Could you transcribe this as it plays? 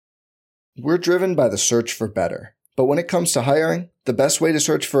We're driven by the search for better. But when it comes to hiring, the best way to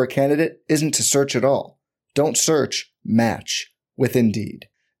search for a candidate isn't to search at all. Don't search, match with Indeed.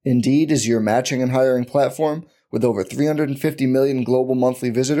 Indeed is your matching and hiring platform with over 350 million global monthly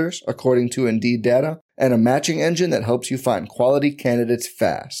visitors, according to Indeed data, and a matching engine that helps you find quality candidates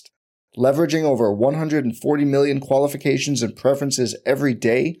fast. Leveraging over 140 million qualifications and preferences every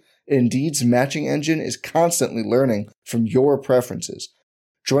day, Indeed's matching engine is constantly learning from your preferences.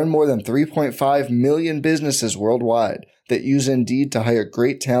 Join more than 3.5 million businesses worldwide that use Indeed to hire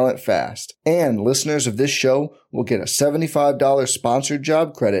great talent fast. And listeners of this show will get a $75 sponsored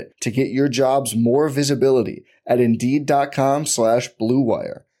job credit to get your jobs more visibility at Indeed.com/Blue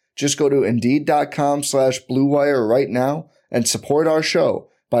Wire. Just go to Indeed.com/Blue Wire right now and support our show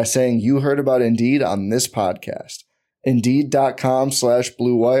by saying you heard about Indeed on this podcast.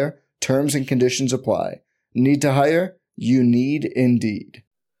 Indeed.com/Blue Wire. Terms and conditions apply. Need to hire? You need Indeed.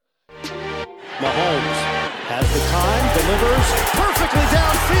 Mahomes has the time, delivers perfectly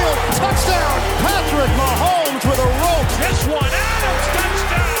downfield. Touchdown, Patrick Mahomes with a rope. This one, Adams,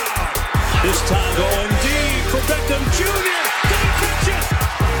 touchdown. This time going deep for Beckham Jr. Did he catch it?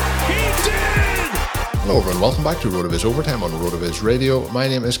 He did! Hello everyone, welcome back to RotoViz Overtime on RotoViz Radio. My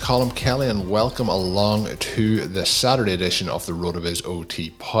name is Colm Kelly and welcome along to the Saturday edition of the RotoViz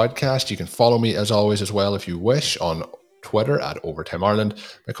OT podcast. You can follow me as always as well if you wish on Twitter at Overtime Ireland.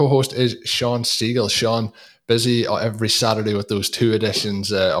 My co-host is Sean Siegel. Sean, busy every Saturday with those two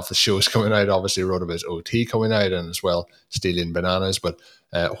editions of the shows coming out, obviously RotoViz OT coming out and as well Stealing Bananas. But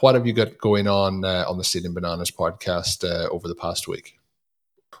what have you got going on the Stealing Bananas podcast over the past week?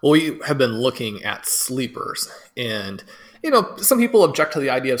 Well, we have been looking at sleepers, and some people object to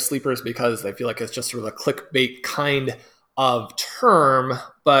the idea of sleepers because they feel like it's just sort of a clickbait kind of term,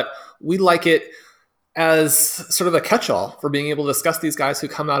 but we like it as sort of a catch-all for being able to discuss these guys who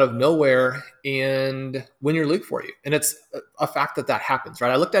come out of nowhere and win your league for you. And it's a fact that happens,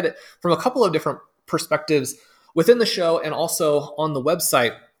 right? I looked at it from a couple of different perspectives within the show and also on the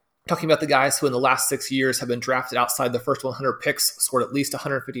website, talking about the guys who in the last 6 years have been drafted outside the first 100 picks, scored at least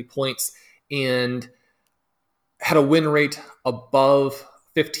 150 points, and had a win rate above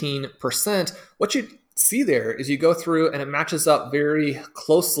 15%. What you see there is you go through and it matches up very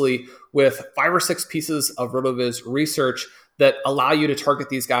closely with 5 or 6 pieces of RotoViz research that allow you to target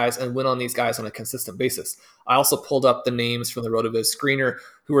these guys and win on these guys on a consistent basis. I also pulled up the names from the RotoViz screener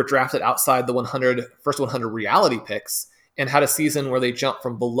who were drafted outside the first 100 reality picks and had a season where they jumped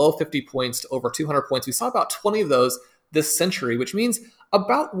from below 50 points to over 200 points. We saw about 20 of those this century, which means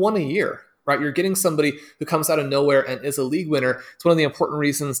about one a year, right? You're getting somebody who comes out of nowhere and is a league winner. It's one of the important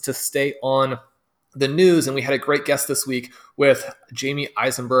reasons to stay on the news. And we had a great guest this week with Jamie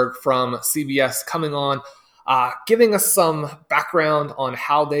Eisenberg from CBS coming on, giving us some background on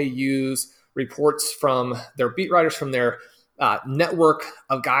how they use reports from their beat writers, from their network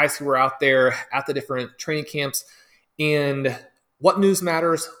of guys who were out there at the different training camps, and what news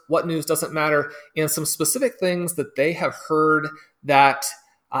matters, what news doesn't matter, and some specific things that they have heard that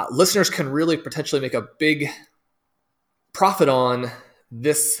listeners can really potentially make a big profit on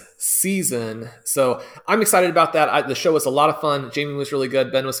this season. So I'm excited about that. The show was a lot of fun. Jamie was really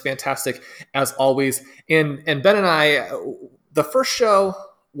good. Ben was fantastic as always. And Ben and I, the first show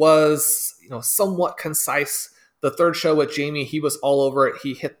was somewhat concise. The third show with Jamie, he was all over it.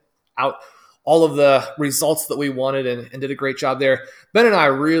 He hit out all of the results that we wanted and did a great job there. Ben and I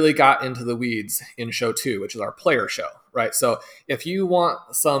really got into the weeds in show 2, which is our player show, right? So if you want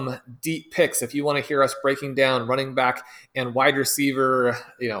some deep picks, if you want to hear us breaking down running back and wide receiver,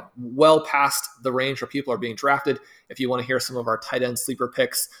 well past the range where people are being drafted, if you want to hear some of our tight end sleeper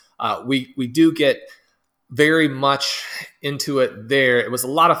picks, we do get very much into it there. It was a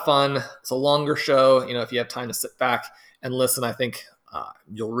lot of fun. It's a longer show. If you have time to sit back and listen, I think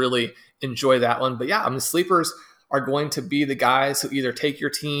you'll really enjoy that one. But yeah, sleepers are going to be the guys who either take your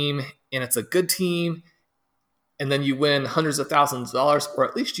team and it's a good team and then you win hundreds of thousands of dollars, or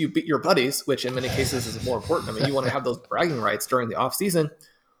at least you beat your buddies, which in many cases is more important. You want to have those bragging rights during the off season,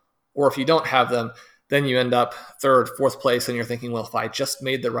 or if you don't have them, then you end up 3rd, 4th place and you're thinking, well, if I just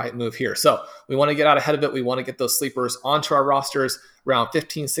made the right move here. So we want to get out ahead of it. We want to get those sleepers onto our rosters around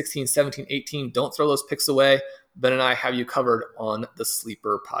 15, 16, 17, 18. Don't throw those picks away. Ben and I have you covered on the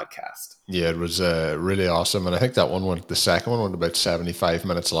Sleeper podcast. Yeah, it was really awesome. And I think the second one went about 75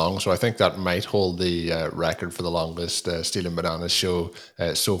 minutes long. So I think that might hold the record for the longest Stealing Bananas show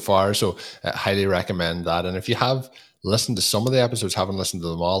so far. So highly recommend that. And if you have listened to some of the episodes, haven't listened to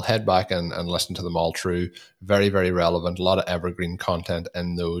them all, head back and listen to them all through. Very, very relevant. A lot of evergreen content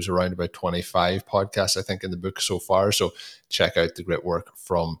in those, around about 25 podcasts, I think, in the book so far. So check out the great work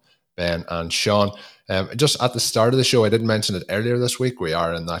from Ben and Sean. Just at the start of the show, I didn't mention it earlier this week. We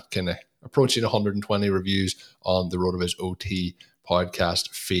are in that kind of approaching 120 reviews on the RotoViz OT podcast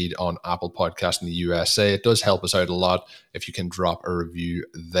feed on Apple Podcast in the USA. It does help us out a lot if you can drop a review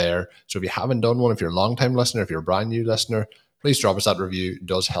there. So if you haven't done one, if you're a long-time listener, if you're a brand new listener, please drop us that review. It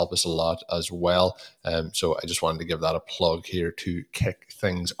does help us a lot as well. So I just wanted to give that a plug here to kick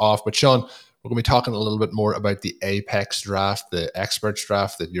things off. But Sean, we're going to be talking a little bit more about the Apex draft, the experts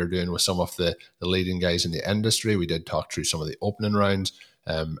draft that you're doing with some of the leading guys in the industry. We did talk through some of the opening rounds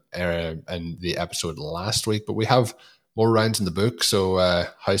in the episode last week, but we have more rounds in the book. So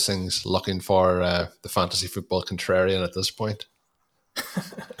how's things looking for the fantasy football contrarian at this point?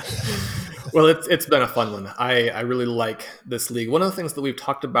 Well, it's been a fun one. I really like this league. One of the things that we've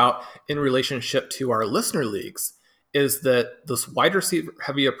talked about in relationship to our listener leagues is that this wide receiver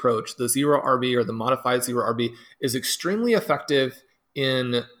heavy approach, the zero RB or the modified zero RB, is extremely effective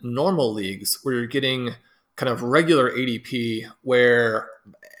in normal leagues where you're getting kind of regular ADP, where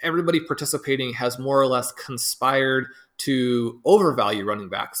everybody participating has more or less conspired to overvalue running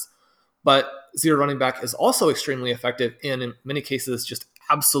backs. But zero running back is also extremely effective and in many cases just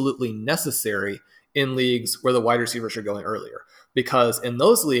absolutely necessary in leagues where the wide receivers are going earlier. Because in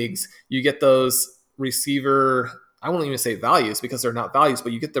those leagues, you get those receiver, I won't even say values because they're not values,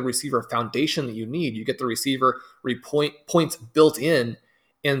 but you get the receiver foundation that you need. You get the receiver points built in.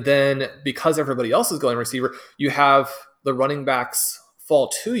 And then because everybody else is going receiver, you have the running backs fall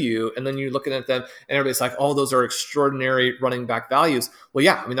to you. And then you're looking at them and everybody's like, oh, those are extraordinary running back values. Well,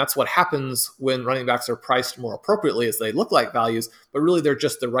 yeah, I mean, that's what happens when running backs are priced more appropriately, is they look like values, but really they're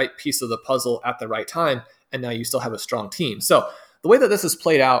just the right piece of the puzzle at the right time. And now you still have a strong team. So the way that this is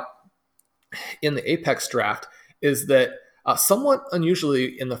played out in the Apex draft is that somewhat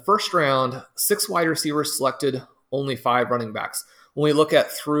unusually in the first round, 6 wide receivers selected, only 5 running backs. When we look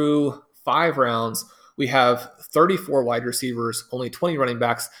at through 5 rounds, we have 34 wide receivers, only 20 running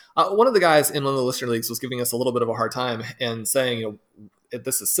backs. One of the guys in one of the listener leagues was giving us a little bit of a hard time and saying,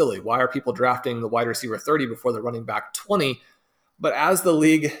 this is silly. Why are people drafting the wide receiver 30 before the running back 20? But as the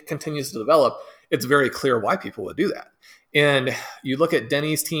league continues to develop, it's very clear why people would do that. And you look at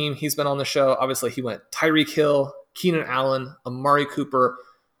Denny's team, he's been on the show. Obviously, he went Tyreek Hill, Keenan Allen, Amari Cooper,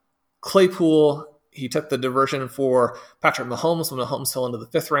 Claypool. He took the diversion for Patrick Mahomes when Mahomes fell into the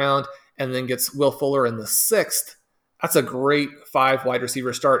 5th round, and then gets Will Fuller in the 6th. That's a great 5 wide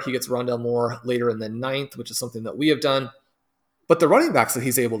receiver start. He gets Rondale Moore later in the 9th, which is something that we have done. But the running backs that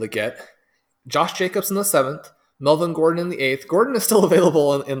he's able to get, Josh Jacobs in the 7th, Melvin Gordon in the 8th. Gordon is still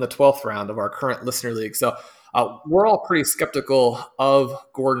available in the 12th round of our current listener league. So we're all pretty skeptical of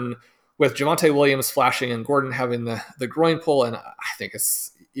Gordon, with Javonte Williams flashing and Gordon having the groin pull. And I think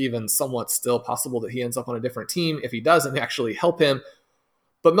it's even somewhat still possible that he ends up on a different team if he doesn't actually help him.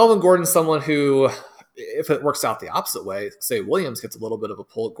 But Melvin Gordon's someone who, if it works out the opposite way, say Williams gets a little bit of a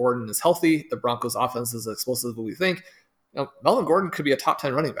pull, Gordon is healthy, the Broncos offense is as explosive as we think, Melvin Gordon could be a top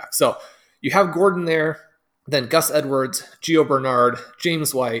 10 running back. So you have Gordon there, then Gus Edwards, Gio Bernard,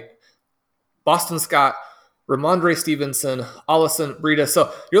 James White, Boston Scott, Ramondre Stevenson, Allison, Breida.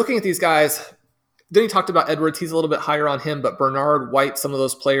 So you're looking at these guys. Then he talked about Edwards. He's a little bit higher on him, but Bernard, White, some of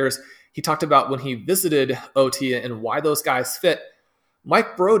those players, he talked about when he visited OT and why those guys fit.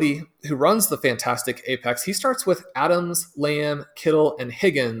 Mike Brody, who runs the fantastic Apex, he starts with Adams, Lamb, Kittle, and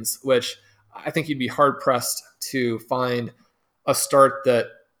Higgins, which I think you'd be hard-pressed to find a start that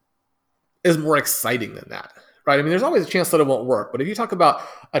is more exciting than that, right? I mean, there's always a chance that it won't work, but if you talk about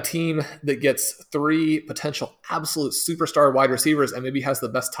a team that gets 3 potential absolute superstar wide receivers and maybe has the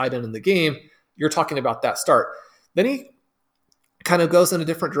best tight end in the game, you're talking about that start. Then he kind of goes in a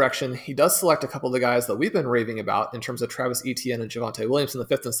different direction. He does select a couple of the guys that we've been raving about in terms of Travis Etienne and Javonte Williams in the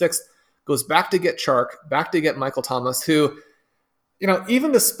 5th and 6th, goes back to get Chark, back to get Michael Thomas, who,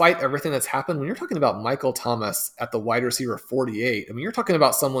 even despite everything that's happened, when you're talking about Michael Thomas at the wide receiver 48, I mean, you're talking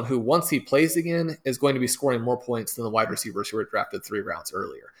about someone who, once he plays again, is going to be scoring more points than the wide receivers who were drafted 3 rounds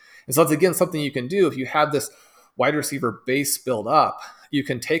earlier. And so that's, again, something you can do if you have this wide receiver base build up. You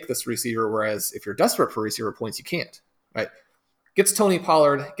can take this receiver, whereas if you're desperate for receiver points, you can't, right? Gets Tony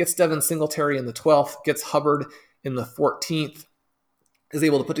Pollard, gets Devin Singletary in the 12th, gets Hubbard in the 14th, is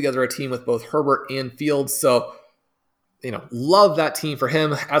able to put together a team with both Herbert and Fields. So, love that team for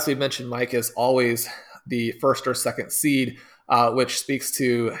him. As we mentioned, Mike is always the 1st or 2nd seed, which speaks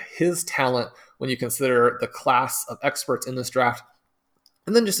to his talent when you consider the class of experts in this draft.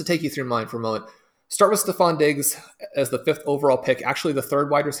 And then just to take you through mine for a moment, start with Stephon Diggs as the 5th overall pick, actually the 3rd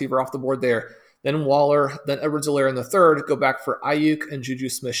wide receiver off the board there. Then Waller, then Edwards-Helaire in the 3rd, go back for Ayuk and Juju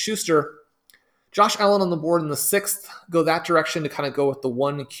Smith-Schuster. Josh Allen on the board in the 6th, go that direction to kind of go with the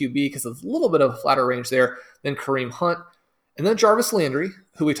 1 QB because there's a little bit of a flatter range there. Then Kareem Hunt. And then Jarvis Landry,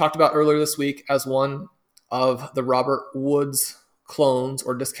 who we talked about earlier this week as one of the Robert Woods clones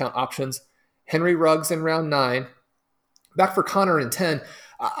or discount options. Henry Ruggs in round 9. Back for Connor in 10.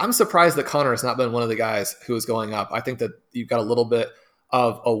 I'm surprised that Connor has not been one of the guys who is going up. I think that you've got a little bit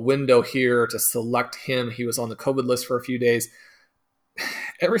of a window here to select him. He was on the COVID list for a few days.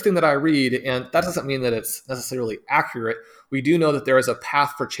 Everything that I read, and that doesn't mean that it's necessarily accurate, we do know that there is a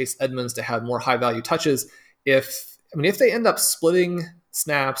path for Chase Edmonds to have more high-value touches. If they end up splitting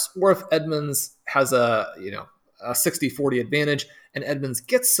snaps, or if Edmonds has a 60-40 advantage and Edmonds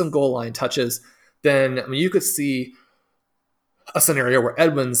gets some goal line touches, then you could see a scenario where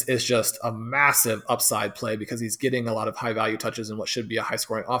Edmonds is just a massive upside play because he's getting a lot of high-value touches in what should be a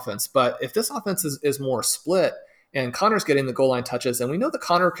high-scoring offense. But if this offense is more split and Connor's getting the goal line touches, and we know that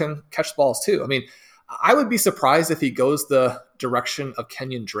Connor can catch balls too. I mean, I would be surprised if he goes the direction of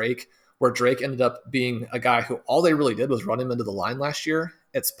Kenyon Drake, where Drake ended up being a guy who all they really did was run him into the line last year.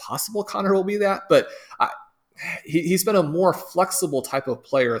 It's possible Connor will be that, but he's been a more flexible type of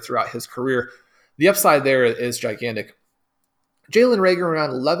player throughout his career. The upside there is gigantic. Jalen Reagor around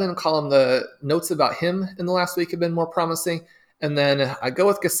 11, Colin, the notes about him in the last week have been more promising. And then I go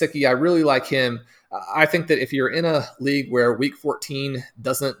with Gesicki. I really like him. I think that if you're in a league where week 14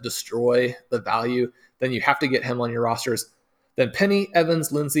 doesn't destroy the value, then you have to get him on your rosters. Then Penny,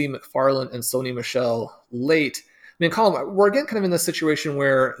 Evans, Lindsey, McFarland, and Sony Michel late. I mean, Colin, we're again kind of in this situation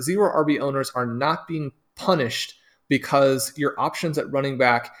where zero RB owners are not being punished because your options at running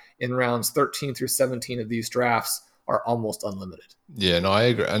back in rounds 13 through 17 of these drafts are almost unlimited. Yeah, no, I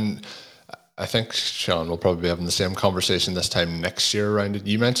agree. And I think, Sean, we'll probably be having the same conversation this time next year around it.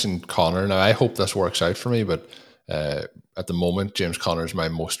 You mentioned Connor. Now, I hope this works out for me, but at the moment, James Conner is my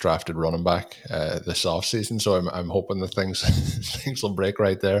most drafted running back this offseason, so I'm hoping that things will break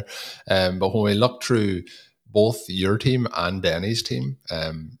right there. But when we look through both your team and Denny's team,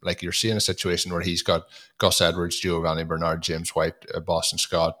 like you're seeing a situation where he's got Gus Edwards, Giovanni Bernard, James White, Boston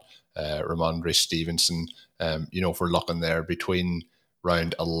Scott, Ramondre Stevenson. If we're looking there between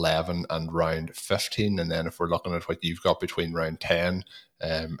round 11 and round 15, and then if we're looking at what you've got between round 10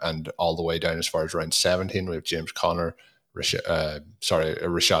 and all the way down as far as round 17, we have James Conner,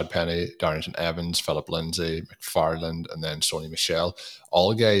 Rashad Penny, Darrington Evans, Philip Lindsay, McFarland, and then Sony Michel.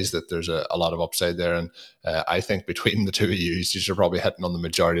 All guys that there's a lot of upside there, and I think between the two of you are probably hitting on the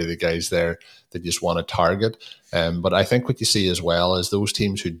majority of the guys there that you just want to target. But I think what you see as well is those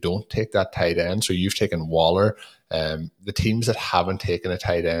teams who don't take that tight end, so you've taken Waller, the teams that haven't taken a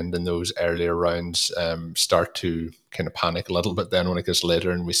tight end in those earlier rounds start to kind of panic a little bit then when it gets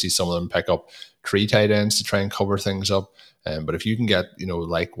later, and we see some of them pick up 3 tight ends to try and cover things up. But if you can get,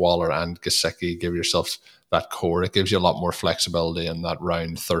 like Waller and Gesicki, give yourself that core, it gives you a lot more flexibility in that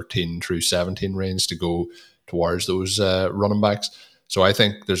round 13 through 17 range to go towards those running backs. So I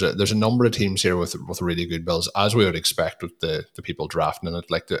think there's a number of teams here with really good builds, as we would expect with the people drafting in it.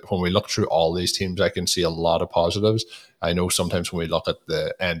 When we look through all these teams, I can see a lot of positives. I know sometimes when we look at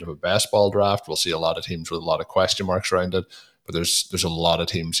the end of a best ball draft, we'll see a lot of teams with a lot of question marks around it. But there's a lot of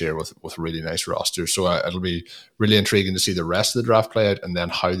teams here with really nice rosters. So it'll be really intriguing to see the rest of the draft play out and then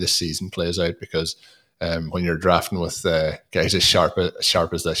how the season plays out, because when you're drafting with guys as sharp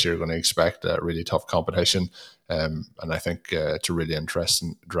as this, you're going to expect a really tough competition. And I think it's a really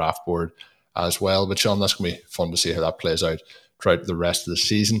interesting draft board as well. But Sean, that's going to be fun to see how that plays out throughout the rest of the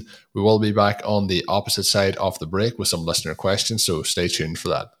season. We will be back on the opposite side of the break with some listener questions, so stay tuned for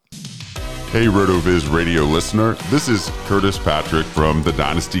that. Hey RotoViz radio listener, this is Curtis Patrick from the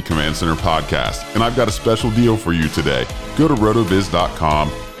Dynasty Command Center podcast, and I've got a special deal for you today. Go to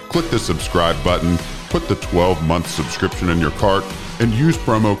rotoviz.com, click the subscribe button, put the 12-month subscription in your cart, and use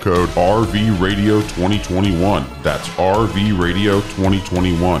promo code RVRadio2021. That's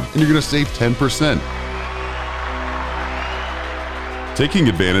RVRadio2021, and you're going to save 10%. Taking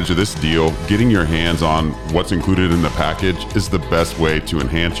advantage of this deal, getting your hands on what's included in the package is the best way to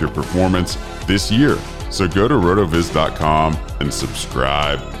enhance your performance this year. So go to rotoviz.com and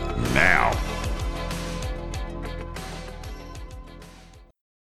subscribe now.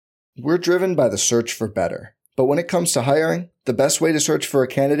 We're driven by the search for better. But when it comes to hiring, the best way to search for a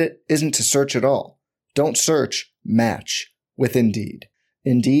candidate isn't to search at all. Don't search, match with Indeed.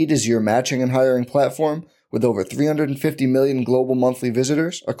 Indeed is your matching and hiring platform with over 350 million global monthly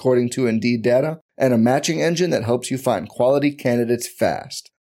visitors, according to Indeed data, and a matching engine that helps you find quality candidates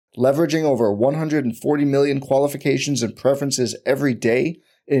fast. Leveraging over 140 million qualifications and preferences every day,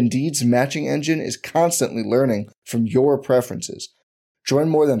 Indeed's matching engine is constantly learning from your preferences. Join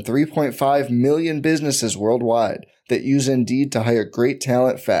more than 3.5 million businesses worldwide that use Indeed to hire great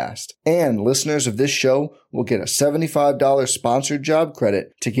talent fast. And listeners of this show will get a $75 sponsored job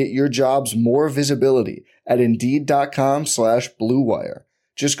credit to get your jobs more visibility at Indeed.com/Blue Wire.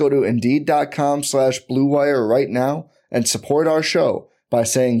 Just go to Indeed.com/Blue Wire right now and support our show by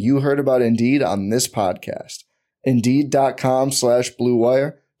saying you heard about Indeed on this podcast. Indeed.com/Blue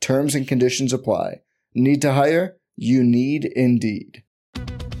Wire. Terms and conditions apply. Need to hire? You need Indeed.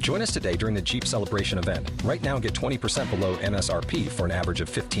 Join us today during the Jeep Celebration event. Right now, get 20% below MSRP for an average of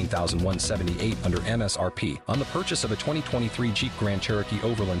 $15,178 under MSRP on the purchase of a 2023 Jeep Grand Cherokee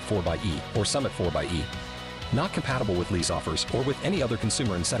Overland 4xE or Summit 4xE. Not compatible with lease offers or with any other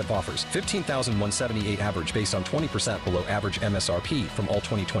consumer incentive offers. $15,178 average based on 20% below average MSRP from all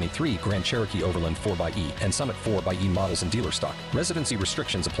 2023 Grand Cherokee Overland 4xE and Summit 4xE models in dealer stock. Residency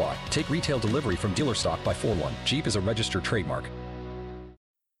restrictions apply. Take retail delivery from dealer stock by 4/1. Jeep is a registered trademark.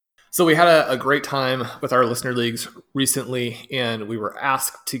 So we had a great time with our listener leagues recently, and we were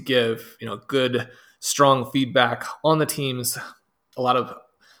asked to give good, strong feedback on the teams. A lot of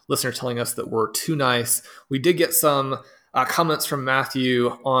listeners telling us that we're too nice. We did get some comments from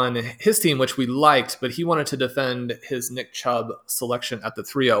Matthew on his team, which we liked, but he wanted to defend his Nick Chubb selection at the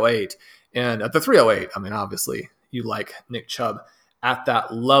 308. And at the 308, I mean, obviously you like Nick Chubb at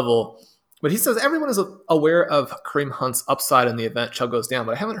that level. But he says everyone is aware of Kareem Hunt's upside in the event Chubb goes down,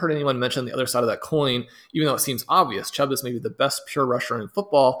 but I haven't heard anyone mention the other side of that coin, even though it seems obvious. Chubb is maybe the best pure rusher in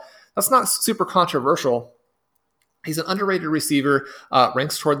football. That's not super controversial. He's an underrated receiver,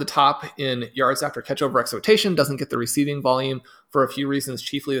 ranks toward the top in yards after catch over expectation, doesn't get the receiving volume for a few reasons,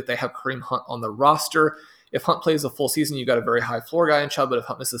 chiefly that they have Kareem Hunt on the roster. If Hunt plays a full season, you got a very high floor guy in Chubb, but if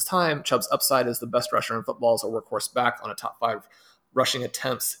Hunt misses time, Chubb's upside is the best rusher in football as a workhorse back on a top 5 rushing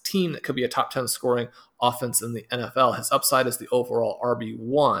attempts team that could be a top 10 scoring offense in the NFL. His upside is the overall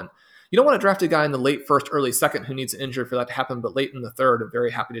RB1. You don't want to draft a guy in the late first, early second who needs an injury for that to happen, but late in the third, I'm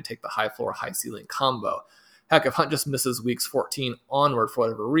very happy to take the high floor, high ceiling combo. Heck, if Hunt just misses weeks 14 onward for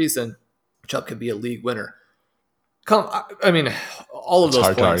whatever reason, Chubb could be a league winner. I mean, all of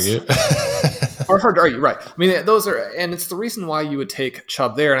those points are hard to argue, right? I mean, those are, and it's the reason why you would take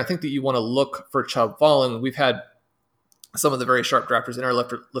Chubb there. And I think that you want to look for Chubb falling. We've had some of the very sharp drafters in our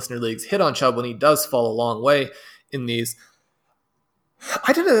listener leagues hit on Chubb when he does fall a long way in these.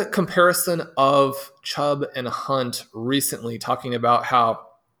 I did a comparison of Chubb and Hunt recently, talking about how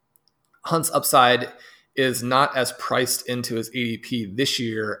Hunt's upside is not as priced into his ADP this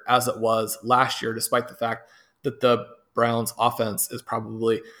year as it was last year, despite the fact that the Browns offense is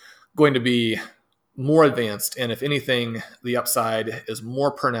probably going to be more advanced. And if anything, the upside is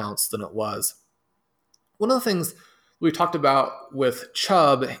more pronounced than it was. One of the things we talked about with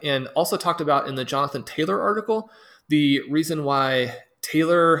Chubb and also talked about in the Jonathan Taylor article, the reason why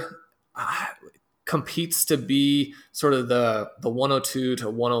Taylor competes to be sort of the 102 to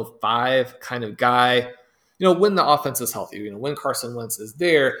 105 kind of guy, when the offense is healthy, when Carson Wentz is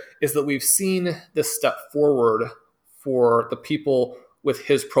there, is that we've seen this step forward for the people with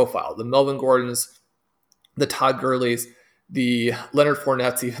his profile, the Melvin Gordons, the Todd Gurleys, the Leonard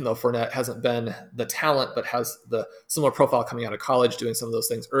Fournettes, even though Fournette hasn't been the talent, but has the similar profile coming out of college, doing some of those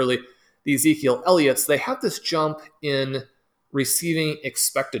things early. The Ezekiel Elliott's, they have this jump in receiving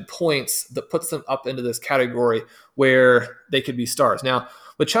expected points that puts them up into this category where they could be stars. Now,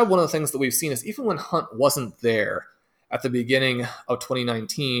 with Chubb, one of the things that we've seen is even when Hunt wasn't there at the beginning of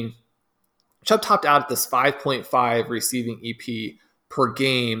 2019, Chubb topped out at this 5.5 receiving EP per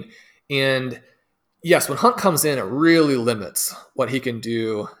game. And yes, when Hunt comes in, it really limits what he can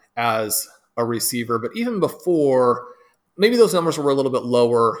do as a receiver. But even before, maybe those numbers were a little bit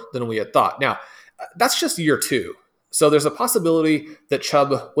lower than we had thought. Now, that's just year 2. So there's a possibility that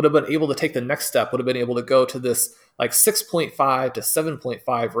Chubb would have been able to take the next step, would have been able to go to this like 6.5 to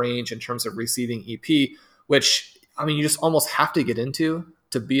 7.5 range in terms of receiving EP, which, I mean, you just almost have to get into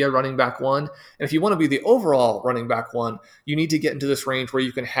to be a running back 1. And if you want to be the overall running back 1, you need to get into this range where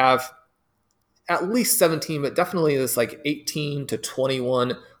you can have at least 17, but definitely this like 18 to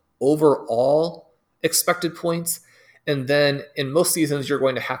 21 overall expected points. And then in most seasons, you're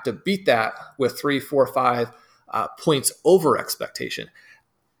going to have to beat that with 3, 4, 5 points over expectation.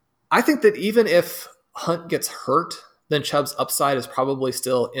 I think that even if Hunt gets hurt, then Chubb's upside is probably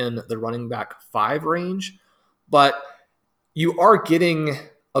still in the running back 5 range, but you are getting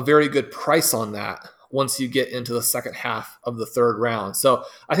a very good price on that once you get into the second half of the 3rd round. So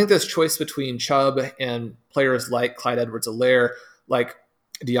I think this choice between Chubb and players like Clyde Edwards-Helaire, like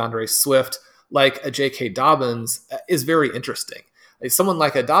DeAndre Swift, like a J.K. Dobbins is very interesting. Someone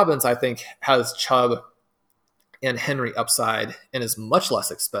like a Dobbins, I think, has Chubb and Henry upside and is much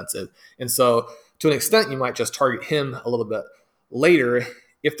less expensive. And so to an extent, you might just target him a little bit later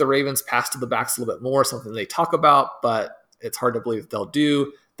if the Ravens pass to the backs a little bit more, something they talk about, but it's hard to believe that they'll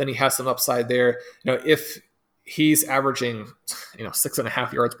do. Then he has some upside there. If he's averaging,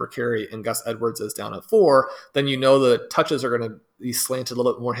 6.5 yards per carry and Gus Edwards is down at 4, then the touches are going to be slanted a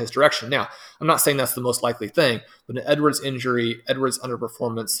little bit more in his direction. Now, I'm not saying that's the most likely thing, but an Edwards injury, Edwards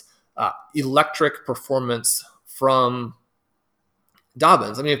underperformance, electric performance from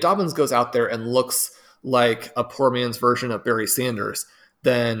Dobbins. I mean, if Dobbins goes out there and looks like a poor man's version of Barry Sanders,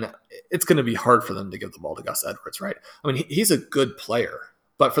 then it's going to be hard for them to give the ball to Gus Edwards, right? I mean, he's a good player,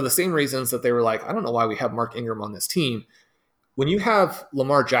 but for the same reasons that they were like, I don't know why we have Mark Ingram on this team. When you have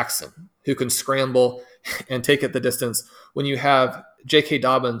Lamar Jackson, who can scramble and take it the distance, when you have J.K.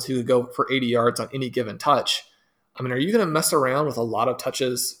 Dobbins, who could go for 80 yards on any given touch, I mean, are you going to mess around with a lot of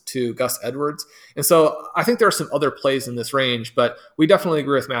touches to Gus Edwards? And so I think there are some other plays in this range, but we definitely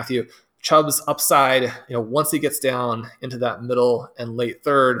agree with Matthew. Chubb's upside, once he gets down into that middle and late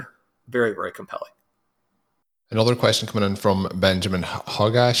third, very, very compelling. Another question coming in from Benjamin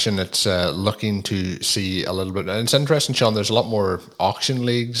Hogash, and it's looking to see a little bit. And it's interesting, Sean, there's a lot more auction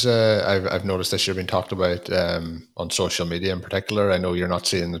leagues I've noticed this year being talked about on social media in particular. I know you're not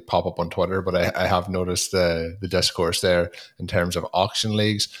seeing it pop up on Twitter, but I have noticed the discourse there in terms of auction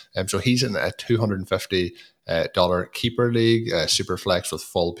leagues. So he's in a $250 keeper league, Superflex with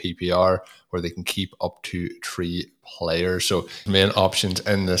full PPR, where they can keep up to 3 players. So main options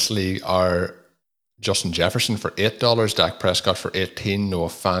in this league are Justin Jefferson for $8, Dak Prescott for $18, Noah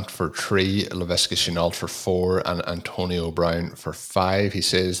Fant for $3, Laviska Shenault for $4, and Antonio Brown for $5. He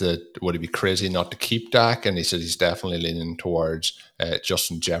says that would it be crazy not to keep Dak, and he says he's definitely leaning towards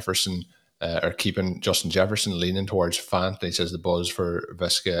Justin Jefferson, or keeping Justin Jefferson, leaning towards Fant. And he says the buzz for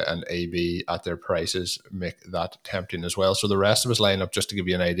Viska and AB at their prices make that tempting as well. So the rest of his lineup, just to give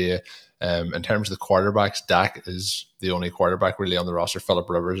you an idea, in terms of the quarterbacks, Dak is the only quarterback really on the roster. Phillip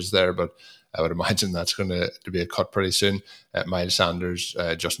Rivers is there, but I would imagine that's going to be a cut pretty soon. Miles Sanders,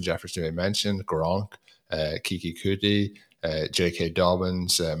 Justin Jefferson, I mentioned, Gronk, Kiki Kuti, J.K.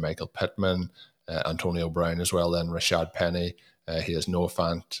 Dobbins, Michael Pittman, Antonio Brown as well, then Rashad Penny. He has Noah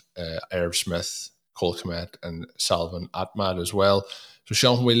Fant, Irv Smith, Cole Kmet, and Salvin Ahmed as well. So,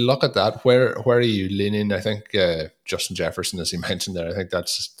 Sean, when we look at that, where are you leaning? I think Justin Jefferson, as he mentioned there, I think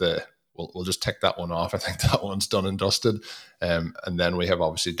that's we'll just tick that one off. I think that one's done and dusted. And then we have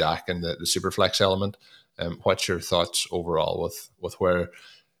obviously Dak and the Superflex element. What's your thoughts overall with where,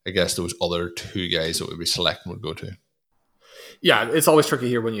 I guess, those other 2 guys that we'd be selecting would go to? Yeah, it's always tricky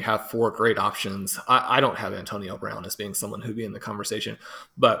here when you have 4 great options. I don't have Antonio Brown as being someone who'd be in the conversation,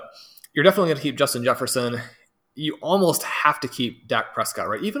 but you're definitely going to keep Justin Jefferson. You almost have to keep Dak Prescott,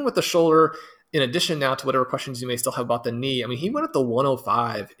 right? Even with the shoulder, in addition now to whatever questions you may still have about the knee. I mean, he went at the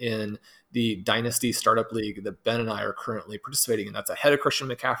 105 in the Dynasty Startup League that Ben and I are currently participating in. That's ahead of Christian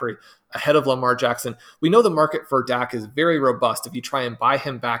McCaffrey, ahead of Lamar Jackson. We know the market for Dak is very robust. If you try and buy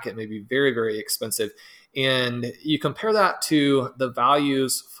him back, it may be very, very expensive. And you compare that to the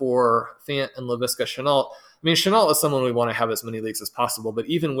values for Fant and Laviska Shenault. I mean, Shenault is someone we want to have as many leagues as possible, but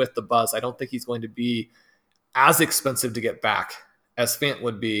even with the buzz, I don't think he's going to be as expensive to get back as Fant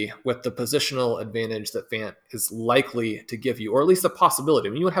would be, with the positional advantage that Fant is likely to give you, or at least a possibility.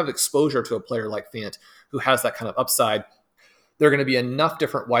 When you would have exposure to a player like Fant who has that kind of upside, there are going to be enough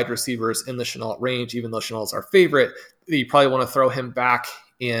different wide receivers in the Shenault range, even though Shenault's our favorite, you probably want to throw him back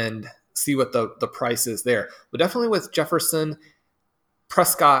and see what the price is there. But definitely with Jefferson,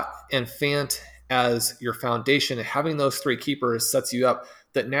 Prescott, and Fant as your foundation, and having those 3 keepers sets you up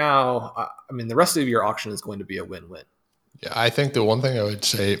that now, the rest of your auction is going to be a win-win. Yeah, I think the one thing I would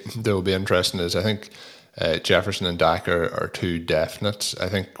say that will be interesting is I think Jefferson and Dak are 2 definites. I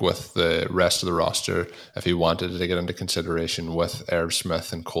think with the rest of the roster, if he wanted to get into consideration with Irv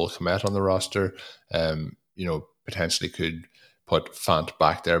Smith and Cole Kmet on the roster, potentially could put Fant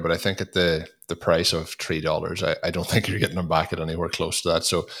back there. But I think at the price of $3, I don't think you're getting him back at anywhere close to that.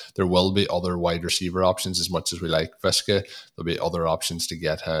 So there will be other wide receiver options. As much as we like Viska, there'll be other options to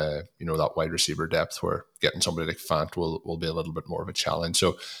get that wide receiver depth, where getting somebody like Fant will be a little bit more of a challenge.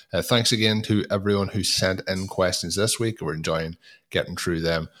 So thanks again to everyone who sent in questions this week. We're enjoying getting through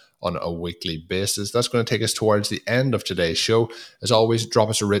them on a weekly basis. That's going to take us towards the end of today's show. As always, drop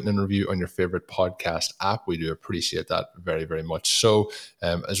us a written review on your favorite podcast app. We do appreciate that very, very much. So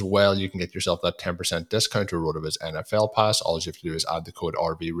as well, you can get yourself yourself that 10% discount to RotoViz NFL Pass. All you have to do is add the code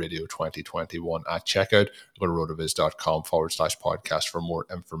RVRadio2021 at checkout. Go to rotoviz.com/podcast for more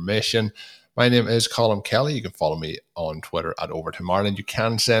information. My name is Colm Kelly. You can follow me on Twitter at Overtime Ireland. You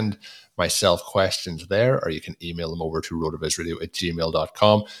can send myself questions there, or you can email them over to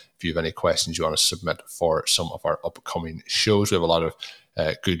rotovizradio@gmail.com. If you have any questions you want to submit for some of our upcoming shows, we have a lot of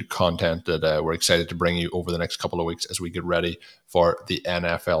good content that we're excited to bring you over the next couple of weeks as we get ready for the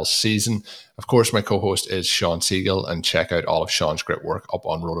NFL season. Of course, my co-host is Sean Siegel, and check out all of Sean's great work up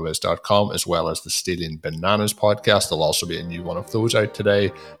on rotoviz.com, as well as the Stealing Bananas podcast. There'll also be a new one of those out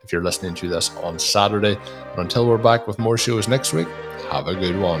today if you're listening to this on Saturday. And until we're back with more shows next week, have a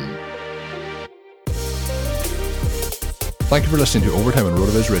good one. Thank you for listening to Overtime on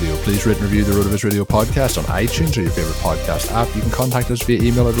RotoViz Radio. Please rate and review the RotoViz Radio podcast on iTunes or your favorite podcast app. You can contact us via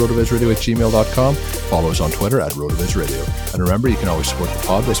email at rotovizradio@gmail.com. Follow us on Twitter at RotoViz Radio. And remember, you can always support the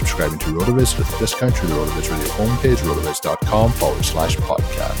pod by subscribing to RotoViz with a discount through the RotoViz Radio homepage,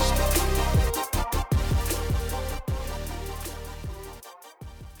 rotoviz.com/podcast.